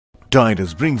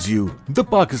Diners brings you the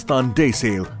Pakistan Day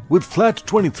Sale with flat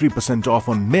 23% off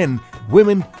on men,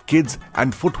 women, kids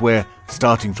and footwear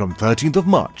starting from 13th of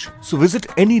March. So visit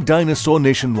any Diner store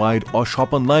nationwide or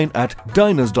shop online at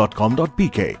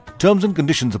diners.com.pk. Terms and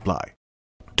conditions apply.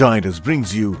 Diners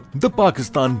brings you the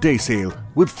Pakistan Day Sale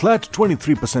with flat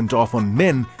 23% off on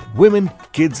men, women,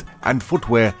 kids and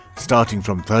footwear starting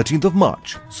from 13th of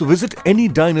March. So visit any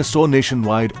Diner store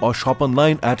nationwide or shop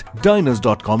online at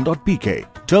diners.com.pk.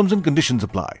 Terms and conditions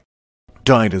apply.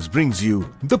 Diners brings you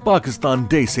the Pakistan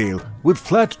Day Sale with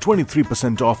flat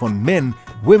 23% off on men,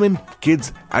 women,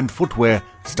 kids and footwear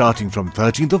starting from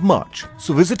 13th of March.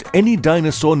 So visit any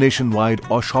Diner store nationwide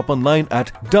or shop online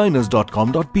at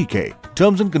diners.com.pk.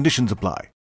 Terms and conditions apply.